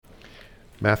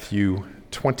Matthew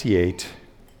 28,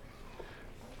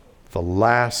 the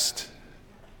last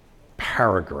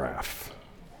paragraph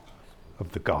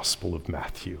of the Gospel of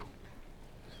Matthew.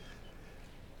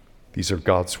 These are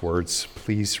God's words.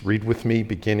 Please read with me,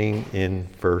 beginning in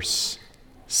verse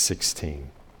 16.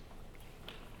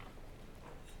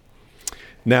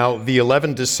 Now the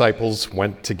 11 disciples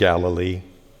went to Galilee,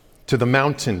 to the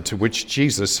mountain to which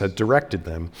Jesus had directed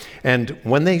them. And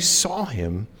when they saw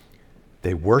him,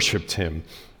 they worshipped him,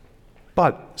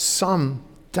 but some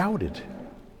doubted.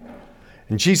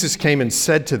 And Jesus came and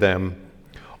said to them,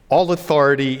 "All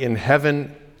authority in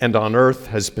heaven and on earth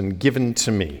has been given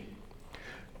to me.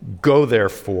 Go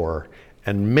therefore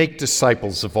and make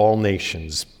disciples of all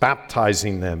nations,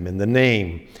 baptizing them in the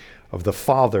name of the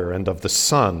Father and of the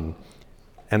Son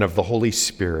and of the Holy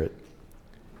Spirit,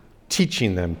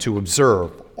 teaching them to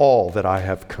observe all that I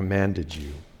have commanded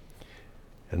you.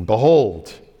 And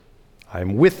behold, I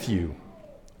am with you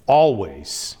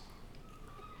always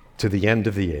to the end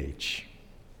of the age."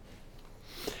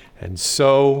 And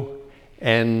so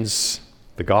ends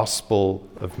the Gospel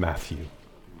of Matthew.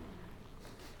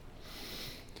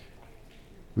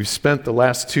 We've spent the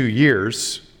last 2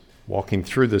 years walking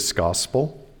through this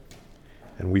gospel,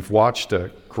 and we've watched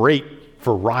a great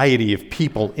variety of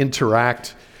people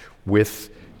interact with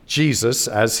Jesus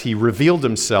as he revealed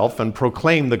himself and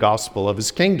proclaimed the gospel of his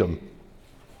kingdom.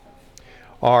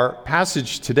 Our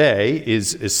passage today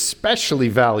is especially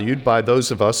valued by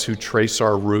those of us who trace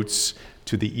our roots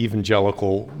to the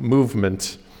evangelical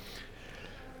movement.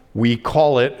 We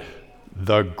call it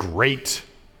the Great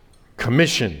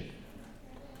Commission.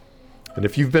 And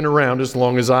if you've been around as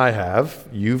long as I have,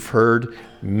 you've heard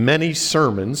many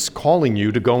sermons calling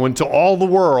you to go into all the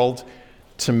world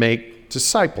to make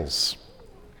disciples.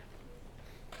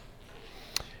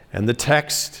 And the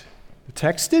text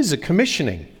is a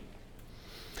commissioning.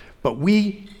 But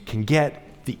we can get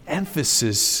the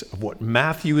emphasis of what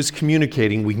Matthew is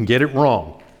communicating, we can get it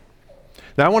wrong.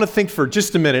 Now I want to think for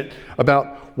just a minute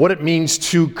about what it means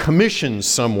to commission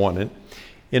someone.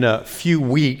 In a few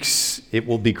weeks, it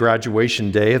will be graduation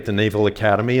day at the Naval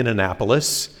Academy in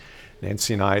Annapolis.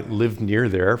 Nancy and I lived near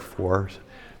there for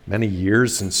many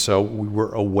years, and so we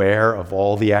were aware of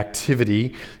all the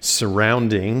activity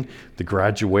surrounding the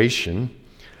graduation.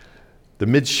 The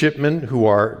midshipmen who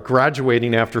are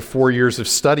graduating after 4 years of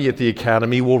study at the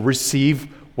academy will receive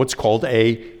what's called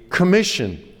a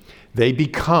commission. They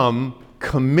become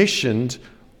commissioned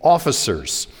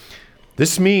officers.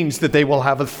 This means that they will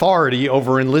have authority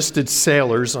over enlisted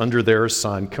sailors under their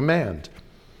assigned command.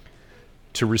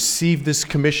 To receive this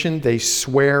commission, they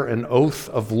swear an oath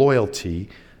of loyalty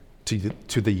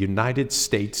to the United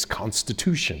States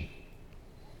Constitution.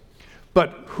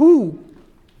 But who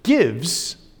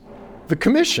gives the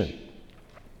commission?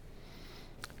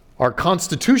 Our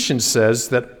Constitution says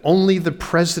that only the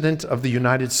President of the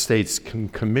United States can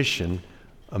commission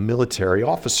a military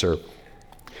officer.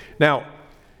 Now,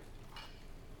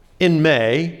 in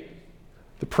May,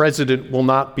 the President will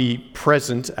not be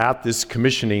present at this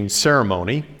commissioning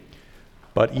ceremony,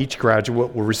 but each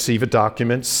graduate will receive a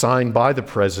document signed by the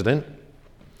President.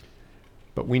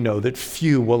 But we know that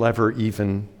few will ever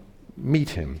even meet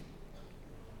him.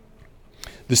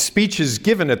 The speeches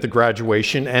given at the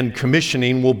graduation and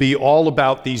commissioning will be all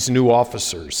about these new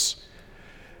officers.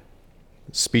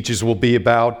 Speeches will be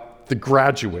about the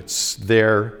graduates,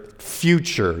 their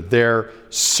future, their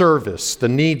service, the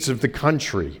needs of the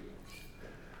country.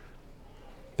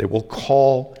 They will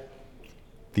call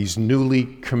these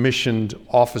newly commissioned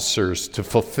officers to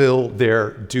fulfill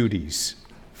their duties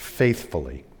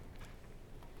faithfully.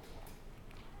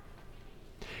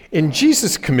 In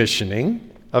Jesus' commissioning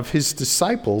of his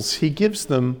disciples, he gives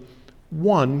them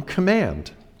one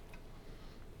command: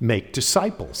 make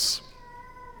disciples.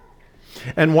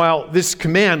 And while this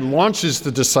command launches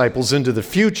the disciples into the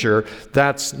future,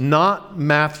 that's not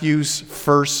Matthew's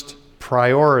first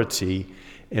priority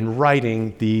in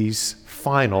writing these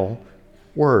final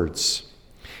words.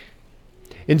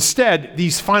 Instead,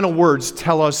 these final words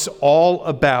tell us all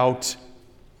about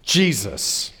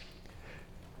Jesus.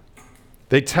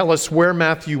 They tell us where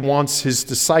Matthew wants his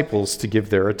disciples to give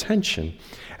their attention.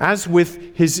 As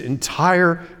with his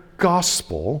entire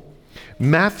gospel,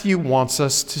 Matthew wants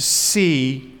us to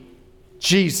see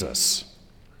Jesus.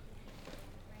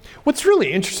 What's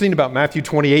really interesting about Matthew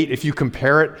 28, if you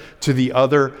compare it to the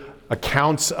other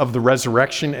accounts of the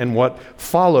resurrection and what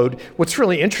followed, what's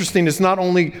really interesting is not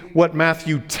only what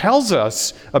Matthew tells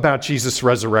us about Jesus'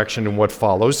 resurrection and what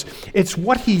follows, it's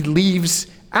what he leaves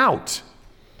out.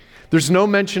 There's no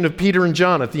mention of Peter and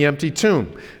John at the empty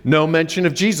tomb. No mention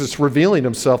of Jesus revealing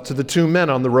himself to the two men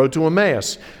on the road to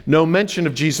Emmaus. No mention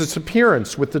of Jesus'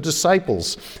 appearance with the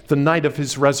disciples the night of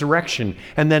his resurrection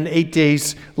and then 8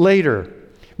 days later.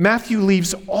 Matthew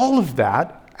leaves all of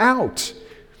that out.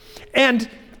 And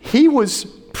he was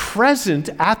present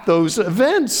at those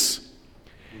events.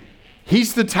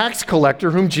 He's the tax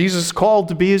collector whom Jesus called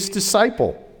to be his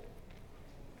disciple.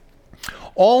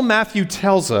 All Matthew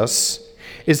tells us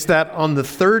is that on the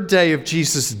third day of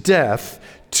Jesus' death,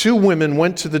 two women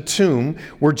went to the tomb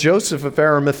where Joseph of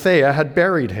Arimathea had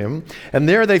buried him, and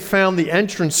there they found the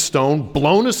entrance stone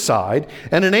blown aside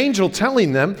and an angel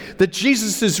telling them that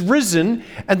Jesus is risen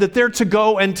and that they're to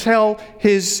go and tell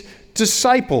his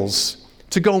disciples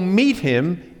to go meet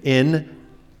him in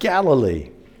Galilee.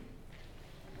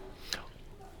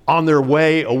 On their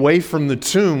way away from the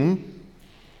tomb,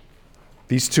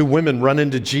 these two women run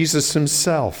into Jesus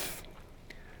himself.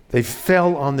 They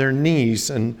fell on their knees,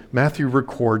 and Matthew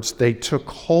records they took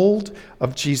hold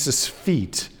of Jesus'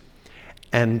 feet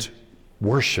and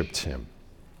worshiped him.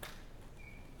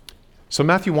 So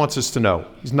Matthew wants us to know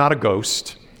he's not a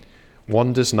ghost.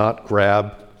 One does not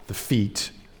grab the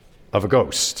feet of a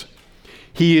ghost.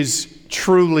 He is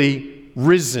truly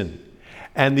risen,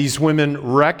 and these women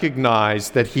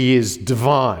recognize that he is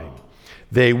divine.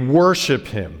 They worship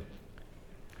him.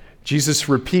 Jesus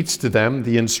repeats to them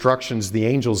the instructions the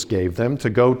angels gave them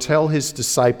to go tell his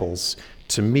disciples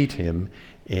to meet him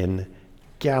in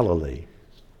Galilee.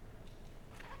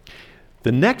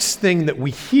 The next thing that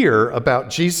we hear about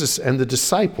Jesus and the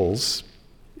disciples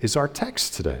is our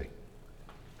text today.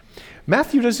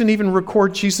 Matthew doesn't even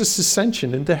record Jesus'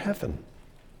 ascension into heaven.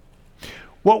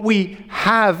 What we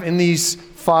have in these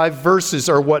 5 verses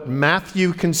are what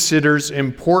Matthew considers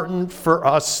important for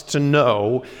us to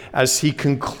know as he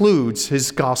concludes his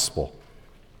gospel.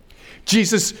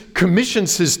 Jesus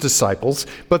commissions his disciples,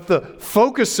 but the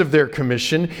focus of their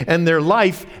commission and their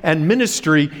life and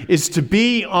ministry is to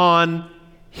be on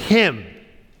him.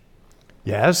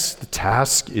 Yes, the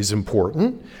task is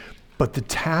important, but the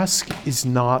task is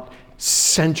not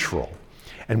central,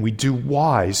 and we do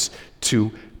wise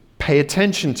to pay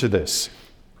attention to this.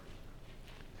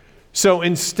 So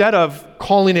instead of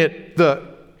calling it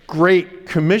the Great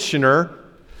Commissioner,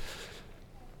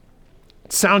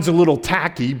 it sounds a little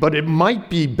tacky, but it might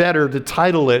be better to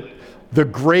title it the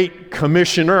Great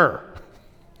Commissioner.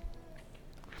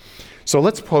 So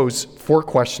let's pose 4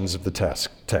 questions of the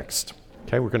text.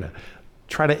 Okay, we're going to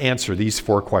try to answer these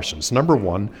 4 questions. Number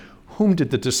 1, whom did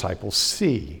the disciples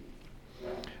see?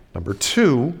 Number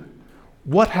 2,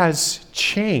 what has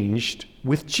changed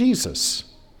with Jesus?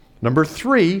 Number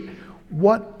 3,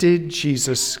 what did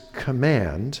Jesus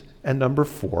command? And number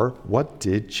 4, what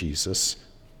did Jesus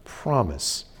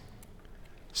promise?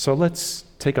 So let's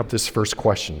take up this first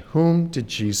question. Whom did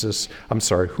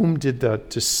the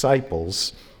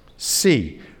disciples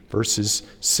see? Verses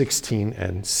 16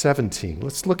 and 17.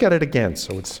 Let's look at it again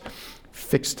so it's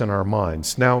fixed in our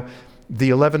minds. Now, the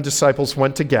 11 disciples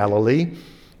went to Galilee,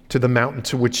 to the mountain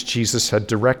to which Jesus had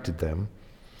directed them.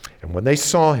 And when they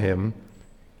saw him,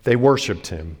 they worshiped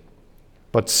him,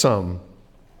 but some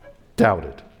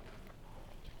doubted.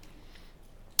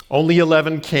 Only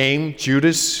 11 came.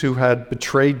 Judas, who had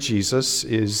betrayed Jesus,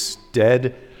 is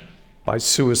dead by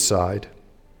suicide.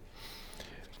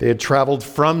 They had traveled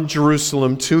from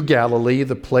Jerusalem to Galilee,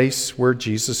 the place where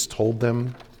Jesus told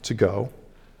them to go.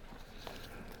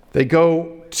 They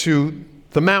go to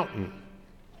the mountain.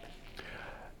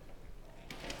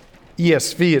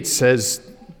 ESV, it says,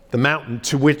 the mountain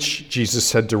to which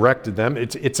Jesus had directed them.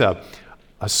 It's a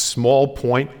small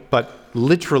point, but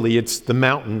literally it's the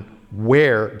mountain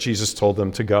where Jesus told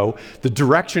them to go. The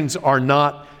directions are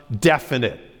not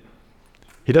definite.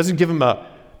 He doesn't give them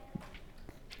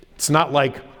it's not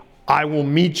like, I will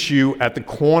meet you at the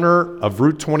corner of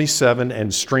Route 27 and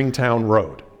Stringtown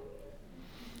Road.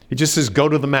 He just says, go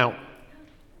to the mountain.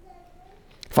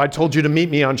 If I told you to meet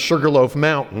me on Sugarloaf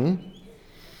Mountain,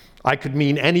 I could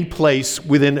mean any place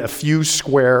within a few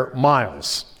square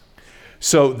miles.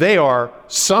 So they are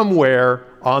somewhere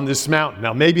on this mountain.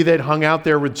 Now, maybe they'd hung out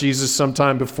there with Jesus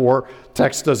sometime before.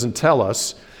 Text doesn't tell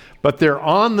us. But they're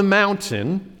on the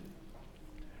mountain,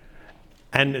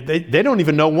 and they don't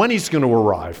even know when he's going to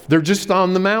arrive. They're just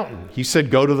on the mountain. He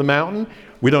said, go to the mountain.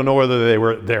 We don't know whether they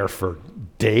were there for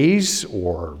days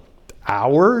or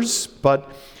hours,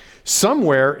 but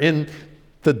somewhere in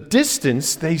the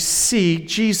distance, they see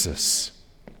Jesus.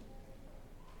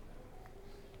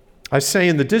 I say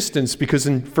in the distance because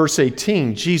in verse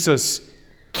 18, Jesus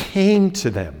came to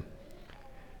them.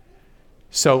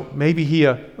 So maybe he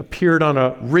appeared on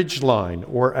a ridgeline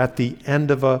or at the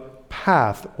end of a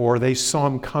path, or they saw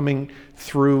him coming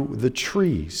through the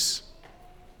trees.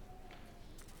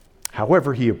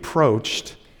 However he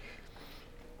approached,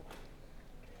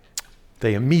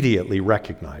 they immediately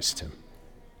recognized him,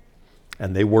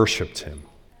 and they worshiped him.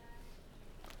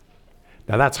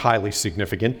 Now that's highly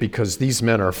significant because these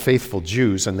men are faithful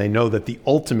Jews, and they know that the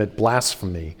ultimate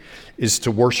blasphemy is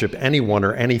to worship anyone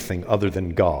or anything other than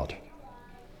God.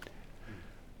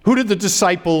 Who did the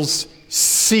disciples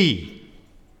see?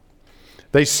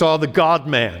 They saw the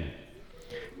God-man,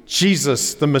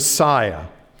 Jesus the Messiah,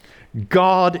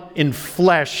 God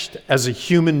enfleshed as a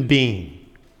human being,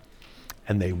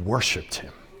 and they worshiped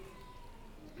him.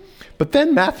 But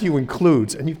then Matthew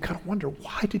includes, and you've got to wonder,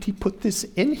 why did he put this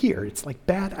in here? It's like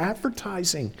bad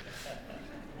advertising.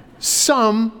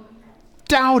 Some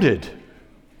doubted.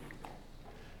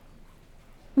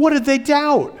 What did they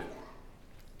doubt?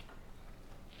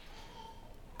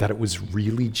 That it was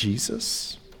really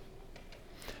Jesus?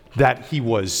 That he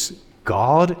was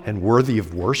God and worthy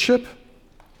of worship?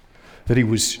 That he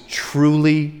was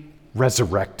truly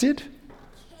resurrected?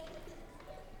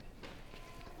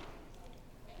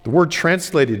 The word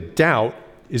translated doubt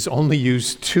is only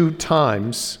used 2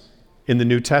 times in the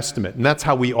New Testament. And that's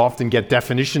how we often get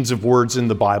definitions of words in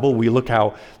the Bible. We look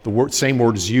how the same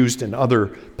word is used in other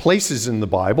places in the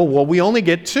Bible. Well, we only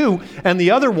get 2, and the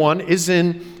other one is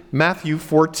in Matthew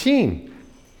 14.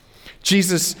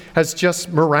 Jesus has just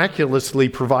miraculously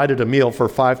provided a meal for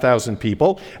 5,000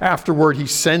 people. Afterward, he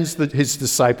sends his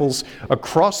disciples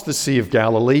across the Sea of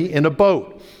Galilee in a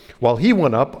boat while he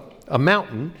went up a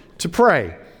mountain to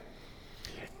pray.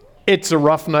 It's a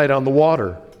rough night on the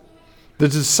water. The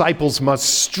disciples must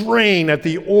strain at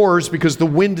the oars because the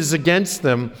wind is against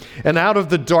them. And out of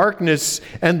the darkness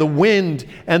and the wind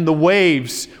and the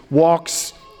waves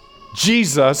walks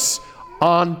Jesus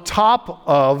on top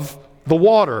of the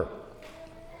water.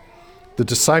 The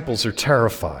disciples are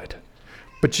terrified.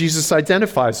 But Jesus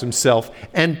identifies himself,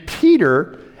 and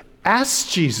Peter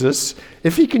asks Jesus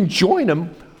if he can join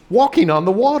him walking on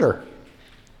the water.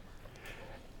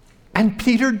 And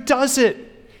Peter does it.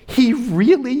 He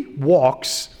really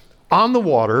walks on the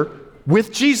water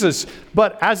with Jesus.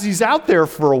 But as he's out there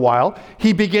for a while,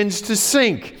 he begins to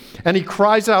sink. And he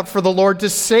cries out for the Lord to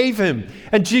save him.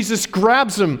 And Jesus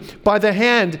grabs him by the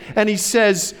hand and he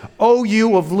says, "O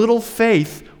you of little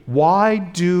faith, why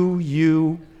do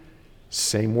you,"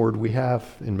 same word we have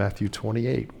in Matthew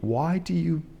 28, "why do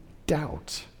you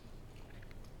doubt?"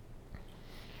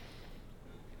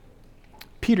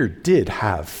 Peter did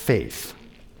have faith.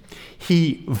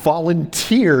 He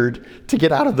volunteered to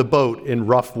get out of the boat in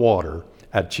rough water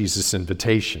at Jesus'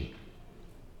 invitation.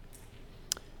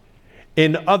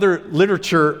 In other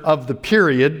literature of the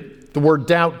period, the word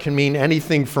doubt can mean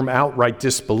anything from outright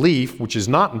disbelief, which is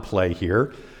not in play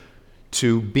here,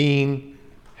 to being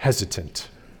hesitant.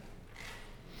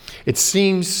 It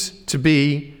seems to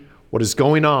be what is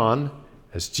going on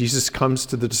as Jesus comes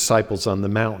to the disciples on the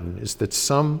mountain is that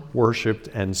some worshiped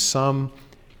and some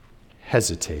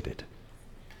hesitated.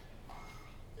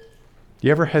 Do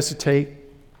you ever hesitate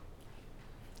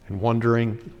and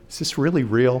wondering, is this really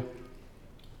real?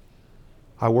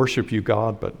 I worship you,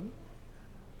 God, but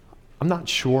I'm not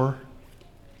sure.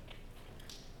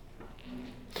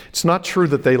 It's not true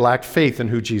that they lacked faith in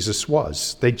who Jesus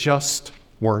was. They just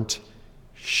weren't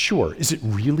sure. Is it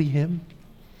really him?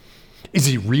 Is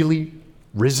he really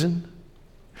risen?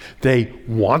 They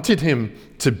wanted him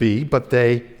to be, but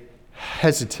they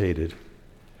hesitated.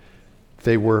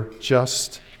 They were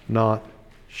just not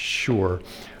sure.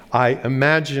 I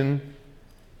imagine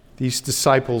these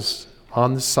disciples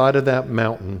on the side of that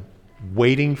mountain,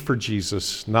 waiting for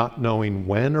Jesus, not knowing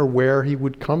when or where he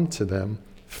would come to them,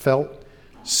 felt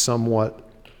somewhat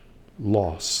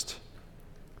lost.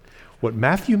 What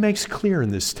Matthew makes clear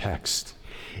in this text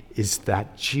is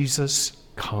that Jesus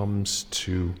comes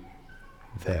to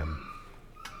them.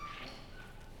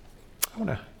 I want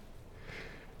to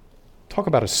talk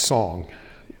about a song.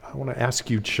 I want to ask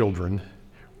you children,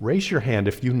 raise your hand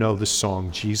if you know the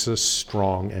song, "Jesus,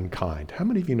 Strong and Kind." How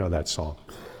many of you know that song?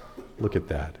 Look at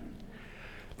that.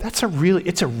 It's a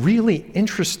really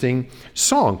interesting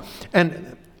song.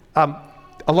 And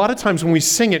a lot of times when we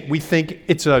sing it, we think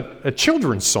it's a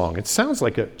children's song. It sounds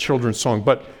like a children's song,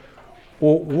 but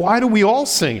well, why do we all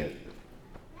sing it?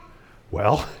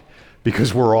 Well,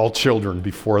 because we're all children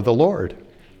before the Lord.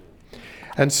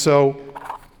 And so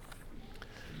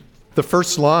the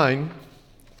first line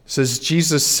says,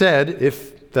 Jesus said,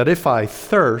 if I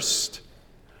thirst,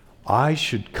 I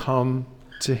should come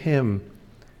to him.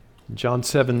 In John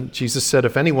 7, Jesus said,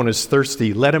 if anyone is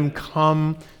thirsty, let him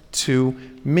come to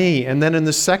me. And then in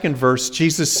the second verse,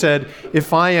 Jesus said,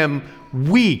 if I am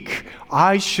weak,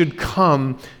 I should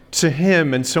come to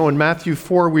him. And so in Matthew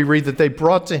 4, we read that they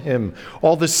brought to him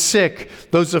all the sick,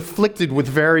 those afflicted with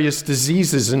various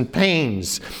diseases and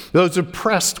pains, those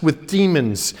oppressed with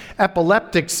demons,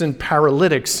 epileptics and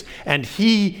paralytics, and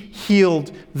he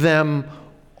healed them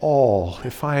all.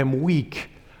 If I am weak,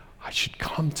 I should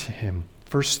come to him.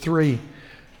 Verse 3,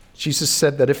 Jesus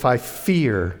said that if I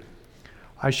fear,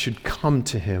 I should come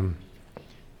to him.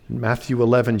 In Matthew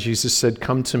 11, Jesus said,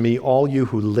 come to me, all you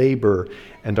who labor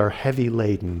and are heavy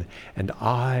laden, and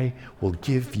I will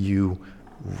give you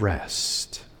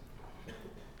rest.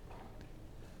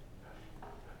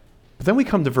 But then we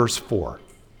come to verse 4.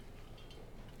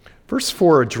 Verse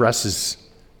 4 addresses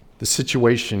the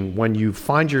situation when you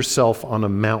find yourself on a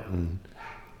mountain,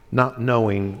 not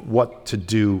knowing what to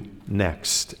do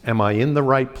next. Am I in the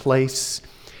right place?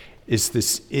 Is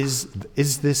this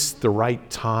the right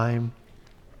time?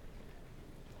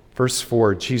 Verse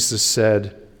 4, Jesus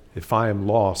said, if I am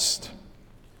lost,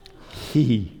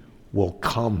 he will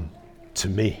come to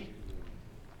me.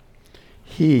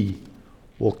 He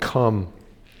will come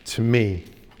to me.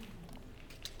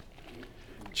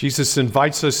 Jesus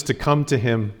invites us to come to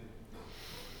him,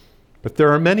 but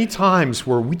there are many times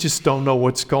where we just don't know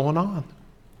what's going on.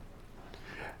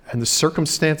 And the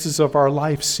circumstances of our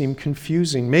life seem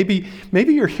confusing. Maybe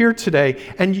you're here today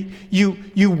and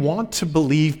you want to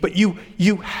believe, but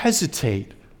you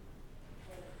hesitate.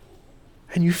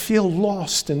 And you feel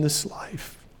lost in this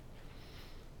life.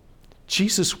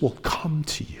 Jesus will come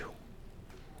to you.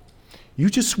 You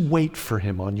just wait for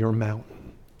him on your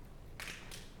mountain.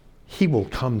 He will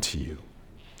come to you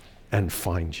and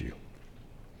find you.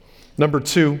 Number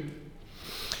 2,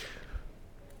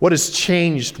 what has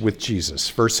changed with Jesus?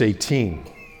 Verse 18.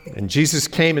 And Jesus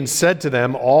came and said to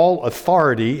them, all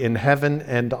authority in heaven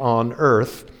and on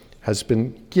earth has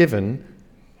been given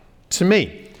to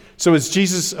me. So as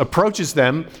Jesus approaches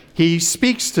them, he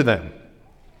speaks to them.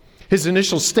 His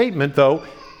initial statement, though,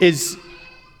 is,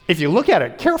 if you look at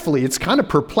it carefully, it's kind of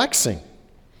perplexing.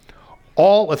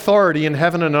 All authority in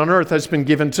heaven and on earth has been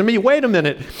given to me. Wait a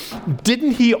minute.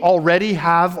 Didn't he already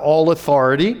have all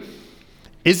authority?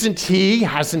 Hasn't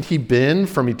he been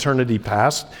from eternity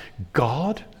past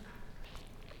God?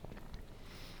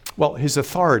 Well, his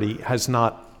authority has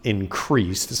not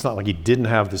increased. It's not like he didn't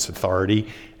have this authority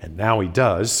and now he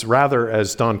does. Rather,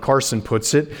 as Don Carson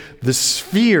puts it, the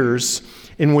spheres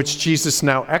in which Jesus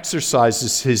now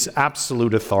exercises his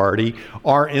absolute authority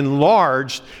are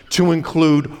enlarged to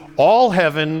include all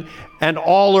heaven and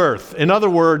all earth. In other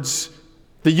words,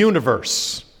 the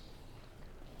universe.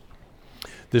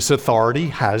 This authority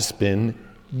has been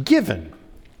given.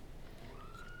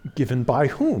 Given by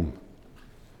whom?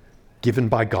 Given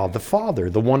by God the Father,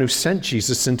 the one who sent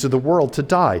Jesus into the world to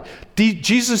die.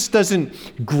 Jesus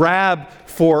doesn't grab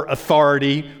for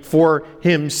authority for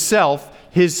himself.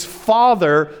 His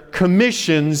Father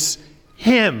commissions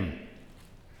him.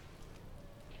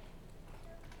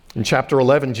 In chapter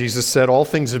 11, Jesus said, all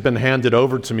things have been handed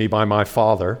over to me by my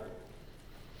Father.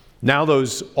 Now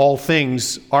those all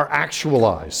things are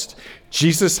actualized.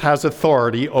 Jesus has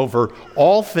authority over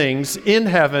all things in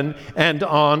heaven and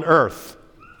on earth.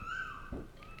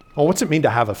 Well, what's it mean to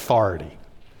have authority?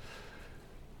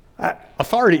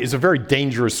 Authority is a very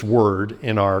dangerous word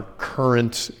in our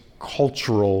current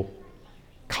cultural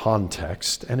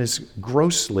context and is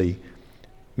grossly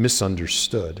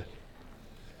misunderstood.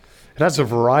 It has a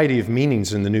variety of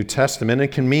meanings in the New Testament.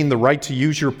 It can mean the right to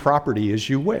use your property as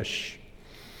you wish.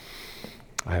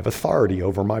 I have authority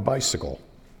over my bicycle.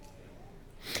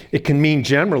 It can mean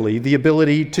generally the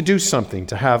ability to do something,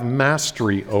 to have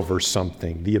mastery over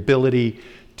something, the ability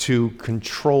to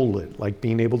control it, like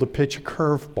being able to pitch a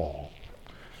curveball.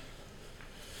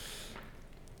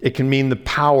 It can mean the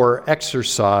power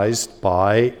exercised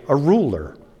by a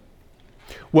ruler.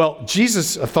 Well,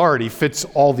 Jesus' authority fits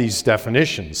all these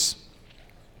definitions.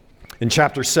 In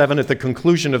chapter 7, at the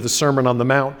conclusion of the Sermon on the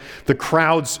Mount, the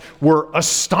crowds were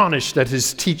astonished at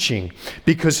his teaching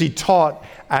because he taught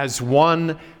as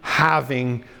one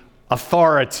having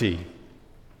authority.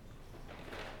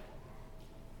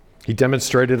 He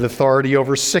demonstrated authority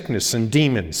over sickness and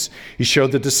demons. He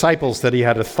showed the disciples that he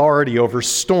had authority over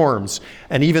storms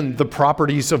and even the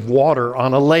properties of water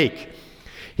on a lake.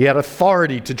 He had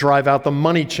authority to drive out the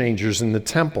money changers in the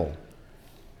temple.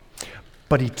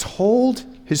 But he told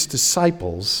his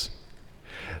disciples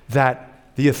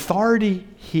that the authority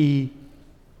he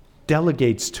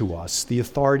delegates to us, the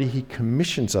authority he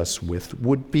commissions us with,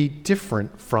 would be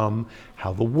different from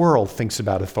how the world thinks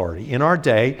about authority. In our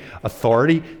day,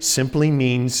 authority simply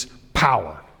means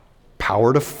power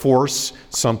power to force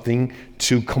something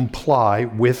to comply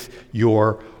with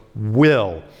your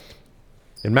will.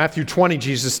 In Matthew 20,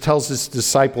 Jesus tells his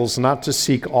disciples not to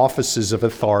seek offices of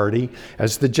authority,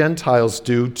 as the Gentiles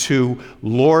do, to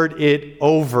lord it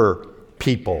over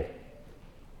people.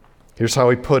 Here's how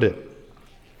he put it.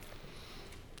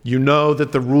 You know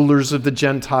that the rulers of the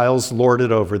Gentiles lord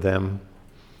it over them,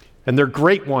 and their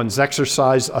great ones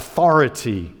exercise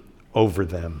authority over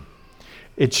them.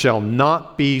 It shall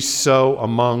not be so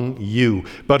among you.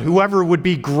 But whoever would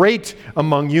be great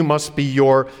among you must be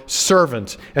your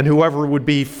servant, and whoever would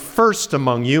be first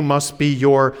among you must be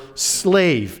your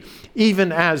slave.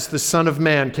 Even as the Son of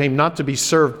Man came not to be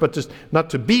served, but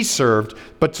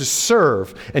to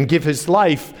serve and give his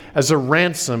life as a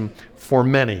ransom for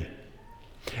many.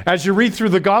 As you read through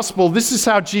the gospel, this is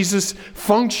how Jesus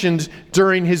functioned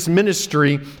during his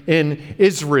ministry in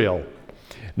Israel.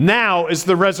 Now, as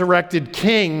the resurrected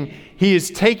king, he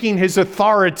is taking his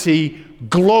authority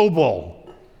global.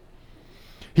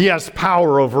 He has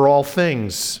power over all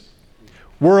things.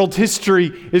 World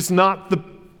history is not the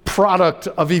product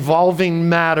of evolving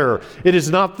matter. It is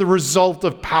not the result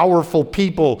of powerful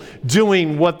people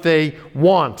doing what they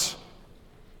want.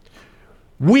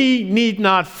 We need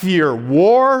not fear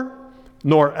war,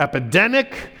 nor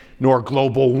epidemic, nor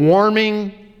global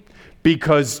warming,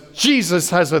 because Jesus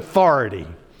has authority.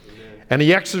 And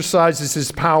he exercises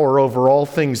his power over all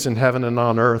things in heaven and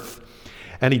on earth.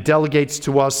 And he delegates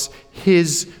to us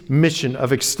his mission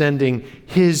of extending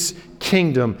his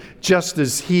kingdom, just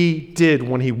as he did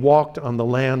when he walked on the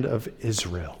land of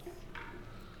Israel.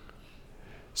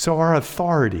 So our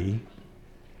authority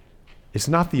is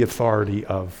not the authority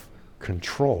of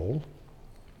control.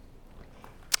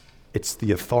 It's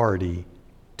the authority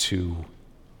to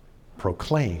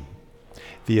proclaim,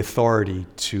 the authority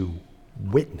to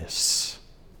witness.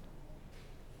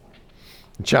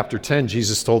 In chapter 10,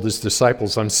 Jesus told his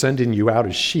disciples, I'm sending you out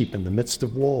as sheep in the midst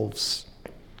of wolves.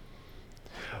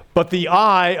 But the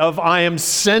I of I am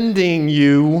sending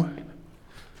you,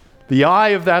 the I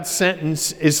of that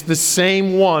sentence is the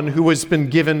same one who has been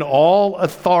given all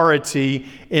authority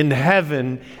in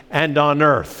heaven and on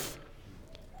earth.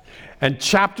 And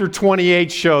chapter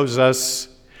 28 shows us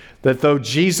that though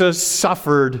Jesus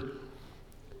suffered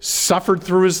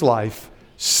through his life,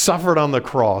 suffered on the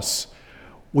cross,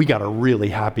 we got a really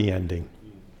happy ending.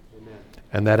 Amen.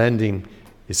 And that ending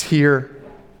is here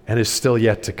and is still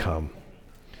yet to come.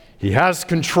 He has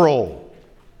control,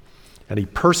 and he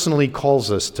personally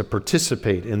calls us to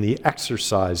participate in the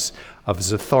exercise of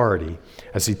his authority,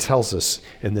 as he tells us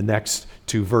in the next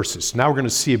two verses. Now we're going to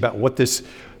see about what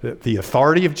the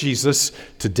authority of Jesus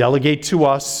to delegate to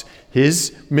us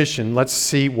his mission. Let's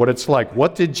see what it's like.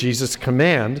 What did Jesus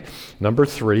command? Number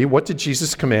 3, what did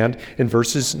Jesus command in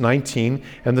verses 19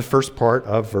 and the first part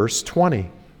of verse 20?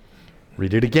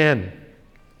 Read it again.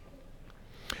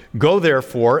 Go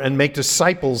therefore and make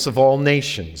disciples of all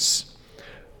nations,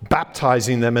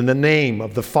 baptizing them in the name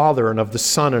of the Father and of the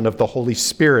Son and of the Holy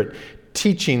Spirit,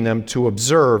 teaching them to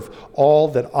observe all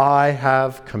that I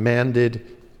have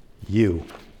commanded you.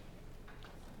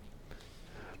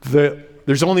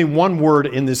 There's only one word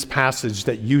in this passage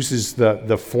that uses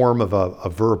the form of a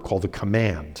verb called a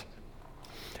command,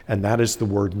 and that is the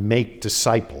word make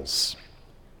disciples.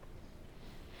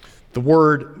 The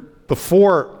word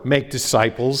before make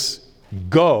disciples,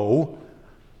 go,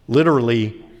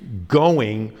 literally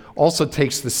going, also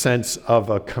takes the sense of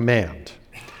a command.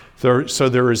 So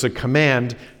there is a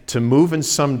command to move in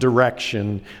some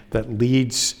direction that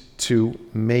leads to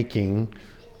making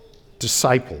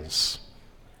disciples.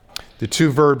 The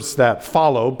two verbs that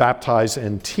follow, baptize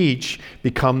and teach,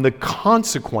 become the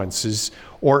consequences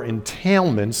or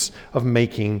entailments of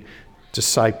making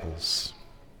disciples.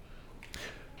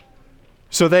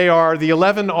 So the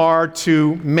 11 are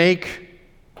to make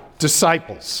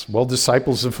disciples. Well,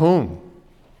 disciples of whom?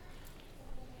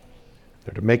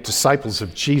 They're to make disciples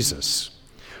of Jesus.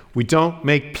 We don't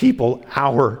make people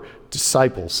our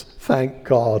disciples. Thank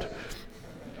God.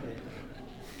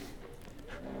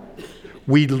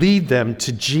 We lead them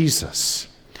to Jesus,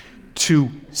 to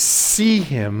see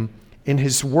him in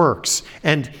his works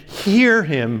and hear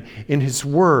him in his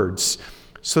words,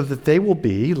 so that they will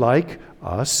be, like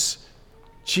us,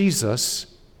 Jesus'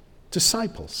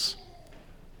 disciples.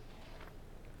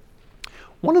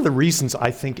 One of the reasons I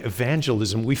think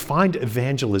we find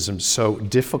evangelism so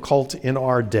difficult in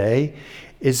our day,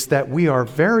 is that we are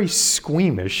very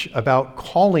squeamish about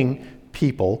calling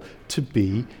people to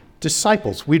be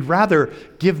disciples. We'd rather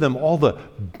give them all the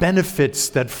benefits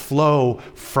that flow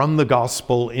from the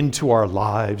gospel into our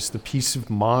lives, the peace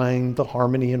of mind, the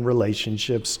harmony in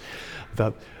relationships,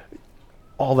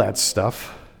 all that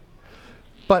stuff.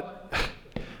 But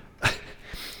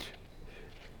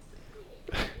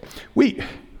we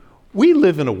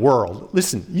live in a world,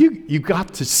 listen, you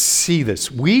got to see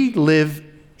this. We live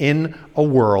in a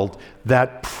world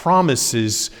that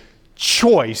promises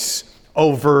choice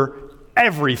over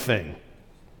everything.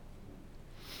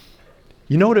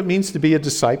 You know what it means to be a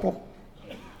disciple?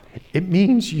 It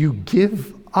means you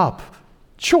give up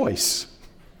choice.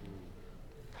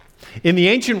 In the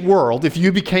ancient world, if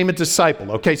you became a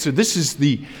disciple, okay, so this is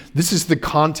the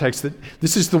context, that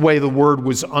this is the way the word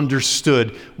was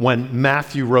understood when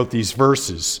Matthew wrote these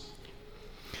verses.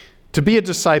 To be a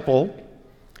disciple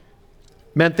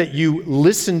meant that you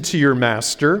listened to your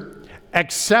master,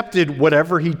 accepted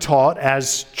whatever he taught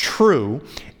as true,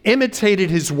 imitated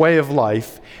his way of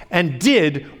life, and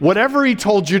did whatever he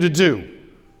told you to do.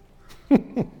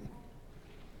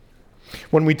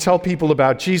 When we tell people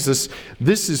about Jesus,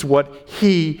 this is what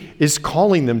he is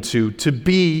calling them to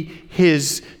be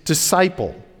his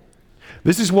disciple.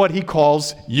 This is what he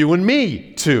calls you and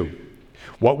me to.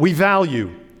 What we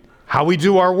value, how we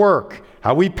do our work,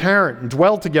 how we parent and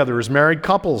dwell together as married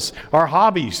couples, our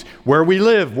hobbies, where we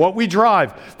live, what we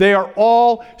drive. They are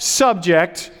all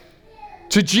subject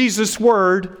to Jesus'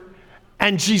 word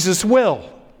and Jesus' will,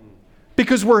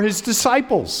 because we're his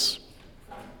disciples.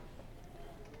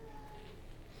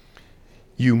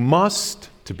 You must,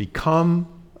 to become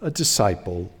a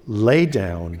disciple, lay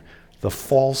down the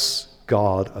false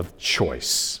god of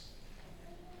choice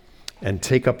and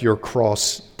take up your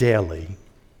cross daily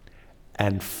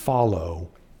and follow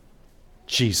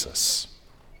Jesus.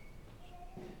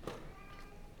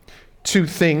 Two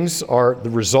things are the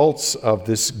results of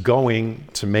this going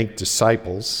to make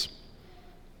disciples.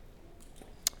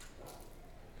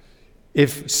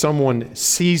 If someone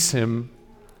sees him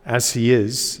as he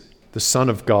is, the Son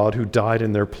of God who died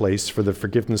in their place for the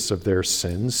forgiveness of their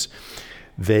sins,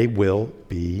 they will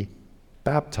be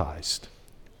baptized.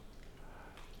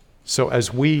 So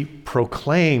as we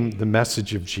proclaim the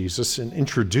message of Jesus and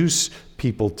introduce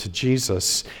people to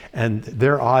Jesus, and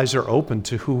their eyes are open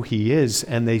to who he is,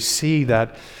 and they see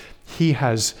that he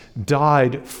has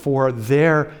died for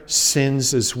their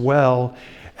sins as well,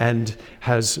 and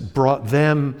has brought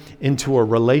them into a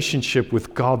relationship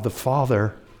with God the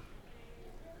Father,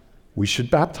 we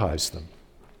should baptize them.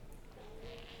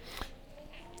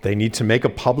 They need to make a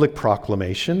public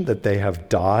proclamation that they have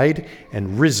died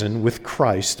and risen with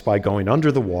Christ by going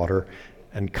under the water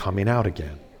and coming out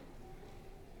again.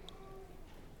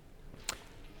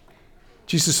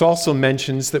 Jesus also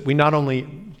mentions that we not only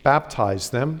baptize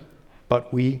them,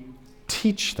 but we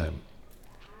teach them.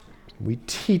 We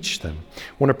teach them.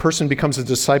 When a person becomes a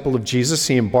disciple of Jesus,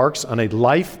 he embarks on a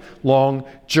lifelong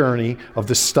journey of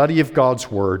the study of God's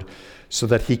word so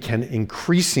that he can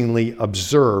increasingly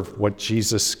observe what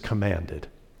Jesus commanded.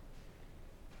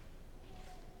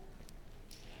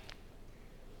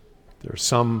 There are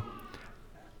some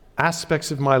aspects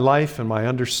of my life and my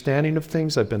understanding of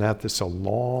things, I've been at this a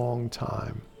long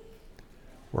time,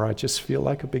 where I just feel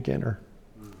like a beginner.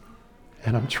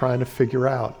 And I'm trying to figure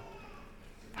out,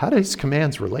 how do his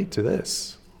commands relate to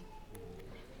this?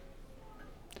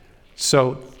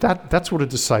 So that's what a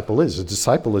disciple is. A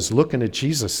disciple is looking at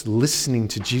Jesus, listening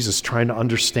to Jesus, trying to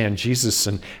understand Jesus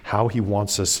and how he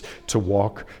wants us to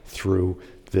walk through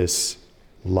this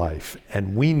life.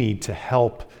 And we need to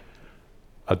help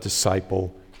a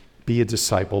disciple be a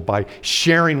disciple by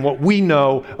sharing what we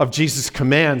know of Jesus'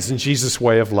 commands and Jesus'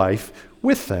 way of life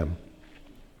with them.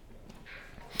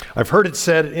 I've heard it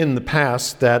said in the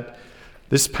past that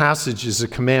this passage is a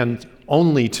command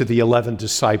only to the 11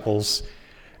 disciples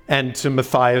and to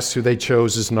Matthias, who they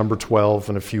chose as number 12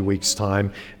 in a few weeks'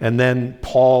 time. And then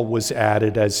Paul was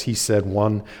added, as he said,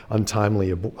 one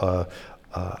untimely.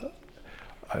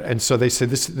 And so they said,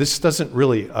 this doesn't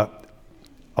really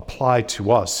apply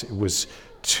to us. It was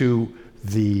to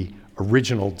the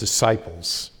original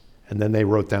disciples. And then they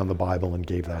wrote down the Bible and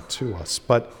gave that to us.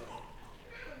 But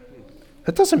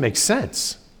that doesn't make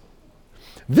sense.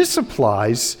 This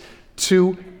applies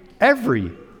to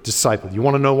every disciple. You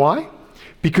want to know why?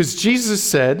 Because Jesus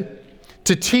said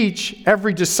to teach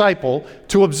every disciple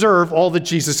to observe all that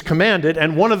Jesus commanded,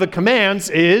 and one of the commands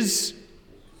is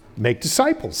make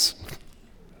disciples.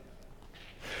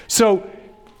 So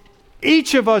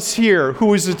each of us here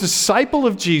who is a disciple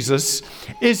of Jesus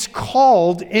is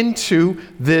called into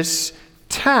this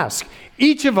task.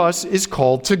 Each of us is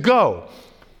called to go.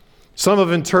 Some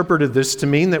have interpreted this to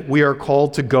mean that we are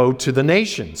called to go to the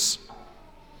nations,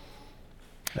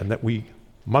 and that we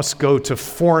must go to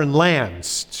foreign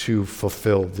lands to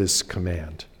fulfill this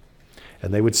command.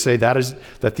 And they would say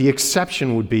that the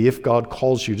exception would be if God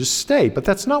calls you to stay. But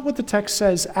that's not what the text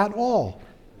says at all.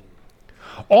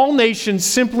 All nations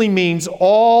simply means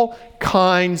all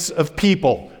kinds of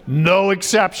people, no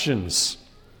exceptions.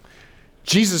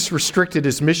 Jesus restricted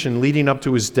his mission leading up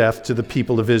to his death to the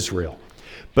people of Israel.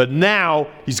 But now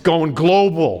he's going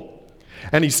global.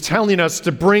 And he's telling us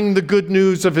to bring the good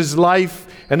news of his life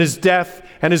and his death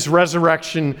and his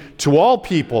resurrection to all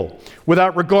people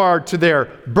without regard to their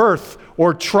birth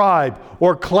or tribe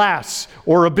or class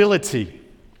or ability.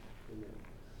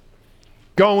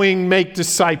 Going, make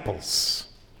disciples.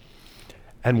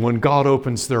 And when God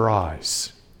opens their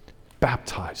eyes,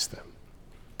 baptize them,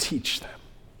 teach them.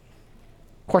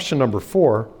 Question number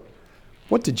 4,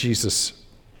 what did Jesus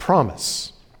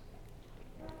promise?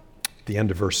 At the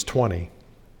end of verse 20.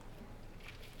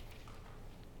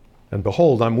 And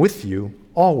behold, I'm with you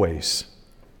always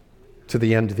to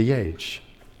the end of the age.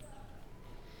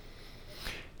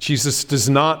 Jesus does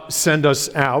not send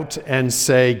us out and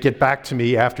say, get back to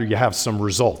me after you have some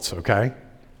results, okay?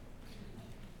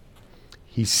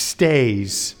 He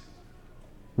stays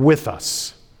with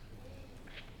us.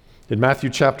 In Matthew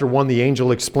chapter 1, the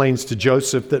angel explains to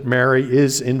Joseph that Mary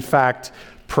is, in fact,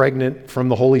 pregnant from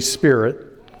the Holy Spirit.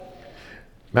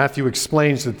 Matthew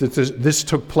explains that this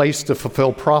took place to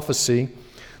fulfill prophecy.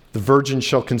 The virgin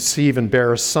shall conceive and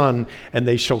bear a son, and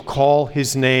they shall call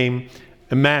his name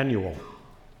Emmanuel.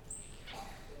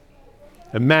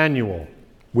 Emmanuel,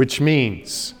 which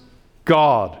means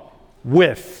God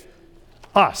with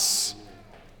us.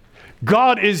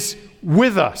 God is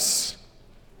with us.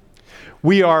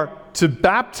 We are to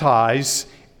baptize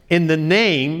in the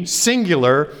name,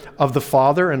 singular, of the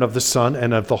Father and of the Son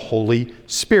and of the Holy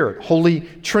Spirit. Holy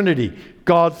Trinity,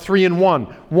 God 3 in 1,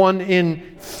 1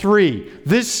 in 3.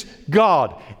 This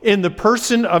God, in the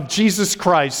person of Jesus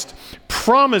Christ,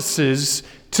 promises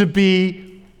to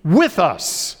be with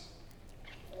us.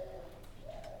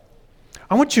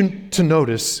 I want you to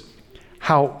notice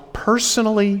how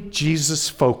personally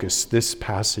Jesus-focused this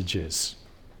passage is.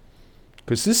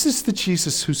 Because this is the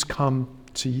Jesus who's come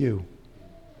to you.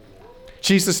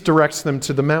 Jesus directs them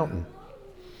to the mountain.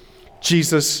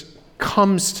 Jesus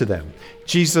comes to them.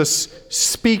 Jesus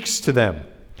speaks to them.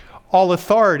 All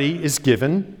authority is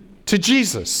given to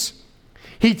Jesus.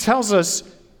 He tells us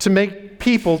to make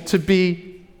people to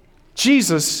be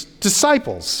Jesus'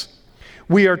 disciples.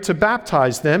 We are to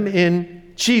baptize them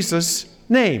in Jesus'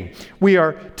 name. We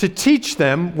are to teach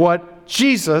them what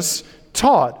Jesus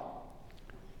taught.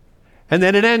 And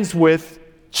then it ends with,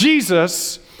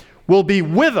 Jesus will be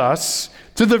with us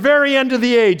to the very end of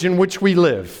the age in which we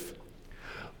live.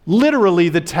 Literally,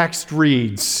 the text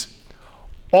reads,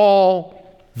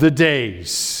 all the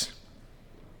days.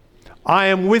 I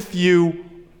am with you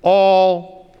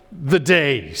all the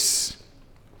days.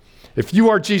 If you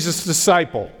are Jesus'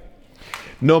 disciple,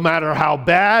 no matter how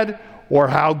bad or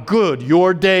how good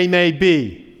your day may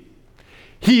be,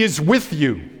 he is with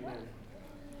you.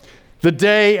 The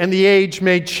day and the age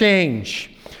may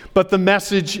change, but the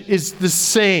message is the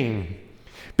same.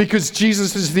 Because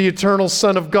Jesus is the eternal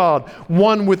Son of God,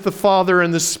 one with the Father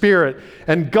and the Spirit.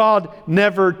 And God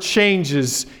never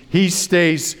changes. He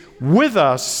stays with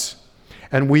us,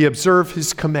 and we observe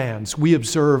his commands. We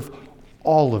observe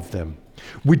all of them.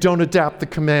 We don't adapt the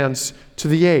commands to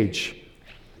the age.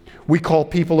 We call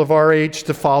people of our age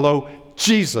to follow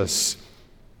Jesus,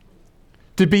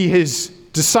 to be his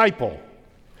disciple.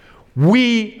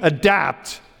 We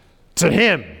adapt to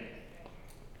him.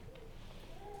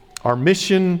 Our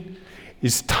mission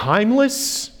is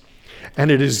timeless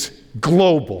and it is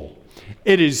global.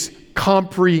 It is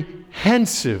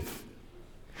comprehensive.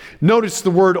 Notice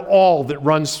the word all that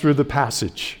runs through the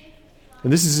passage.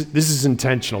 And this is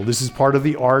intentional. This is part of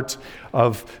the art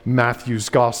of Matthew's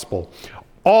gospel.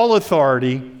 All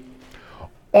authority,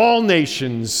 all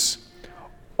nations,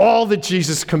 all that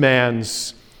Jesus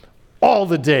commands, all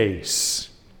the days.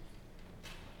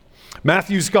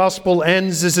 Matthew's gospel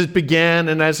ends as it began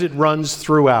and as it runs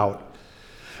throughout.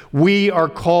 We are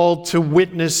called to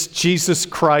witness Jesus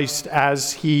Christ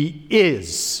as he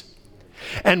is.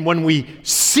 And when we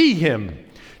see him,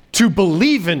 to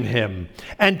believe in him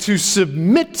and to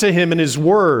submit to him in his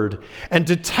word and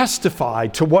to testify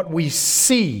to what we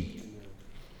see.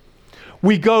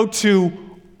 We go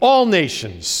to all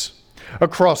nations,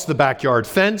 across the backyard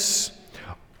fence,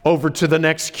 over to the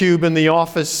next cube in the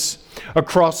office,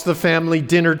 across the family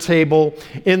dinner table,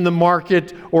 in the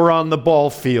market, or on the ball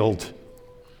field.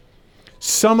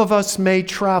 Some of us may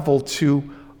travel to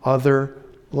other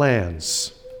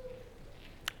lands.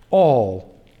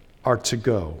 All are to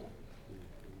go.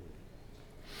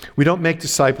 We don't make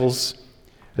disciples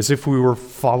as if we were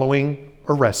following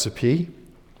a recipe.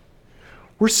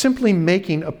 We're simply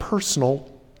making a personal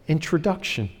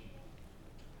introduction.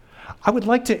 I would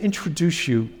like to introduce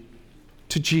you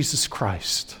to Jesus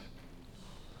Christ.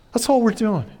 That's all we're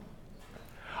doing.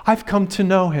 I've come to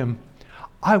know him.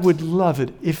 I would love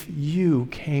it if you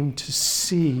came to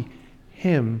see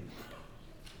him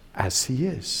as he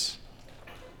is.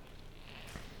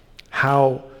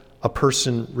 How a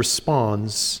person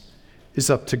responds is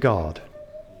up to God.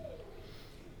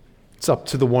 It's up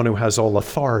to the one who has all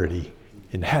authority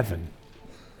in heaven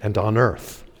and on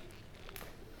earth.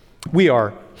 We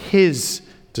are his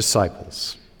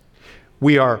disciples.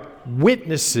 We are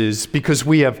witnesses because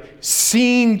we have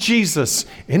seen Jesus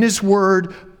in his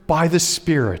word by the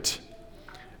Spirit.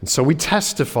 And so we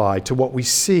testify to what we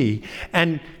see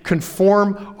and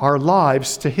conform our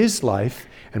lives to his life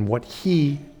and what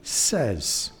he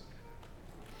says.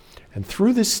 And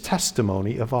through this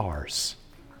testimony of ours,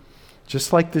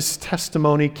 just like this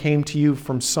testimony came to you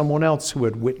from someone else who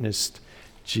had witnessed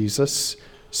Jesus,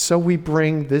 so we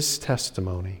bring this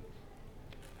testimony.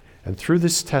 And through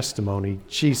this testimony,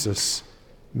 Jesus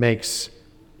makes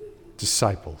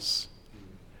disciples.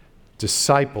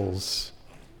 Disciples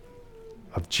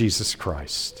of Jesus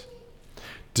Christ.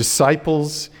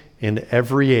 Disciples in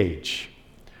every age,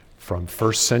 from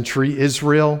first century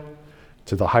Israel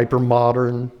to the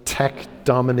hypermodern,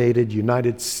 tech-dominated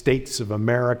United States of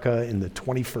America in the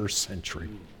 21st century.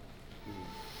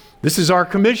 This is our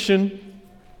commission,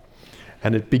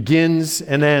 and it begins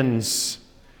and ends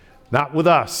not with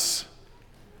us,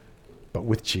 but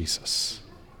with Jesus.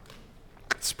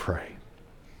 Let's pray.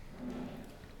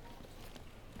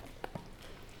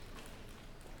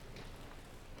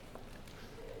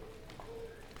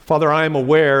 Father, I am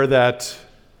aware that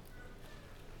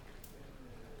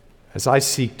as I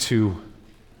seek to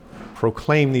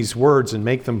proclaim these words and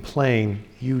make them plain,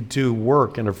 you do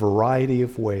work in a variety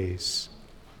of ways.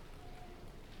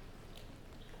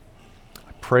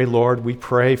 I pray, Lord, we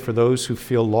pray for those who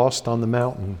feel lost on the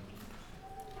mountain.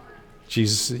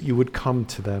 Jesus, that you would come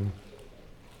to them.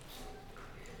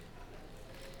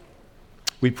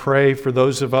 We pray for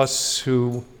those of us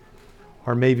who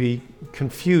are maybe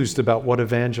confused about what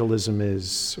evangelism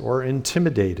is or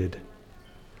intimidated.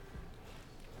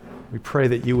 We pray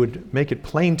that you would make it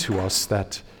plain to us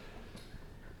that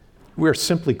we are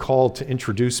simply called to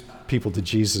introduce people to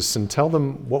Jesus and tell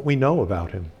them what we know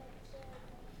about him.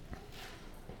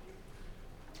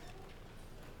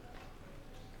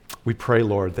 We pray,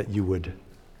 Lord, that you would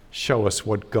show us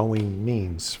what going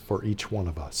means for each one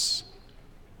of us,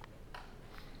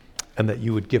 and that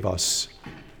you would give us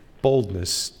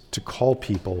boldness to call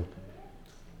people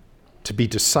to be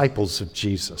disciples of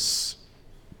Jesus,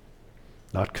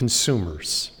 not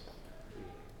consumers,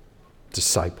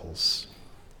 disciples.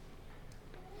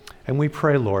 And we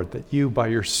pray, Lord, that you, by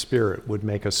your Spirit, would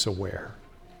make us aware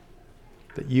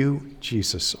that you,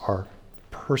 Jesus, are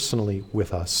personally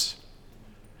with us,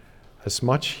 as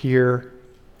much here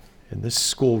in this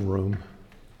schoolroom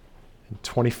in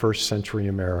 21st century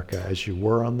America as you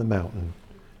were on the mountain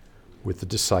with the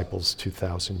disciples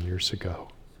 2,000 years ago.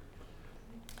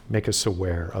 Make us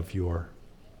aware of your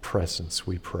presence,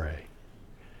 we pray.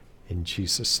 In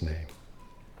Jesus' name,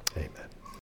 amen.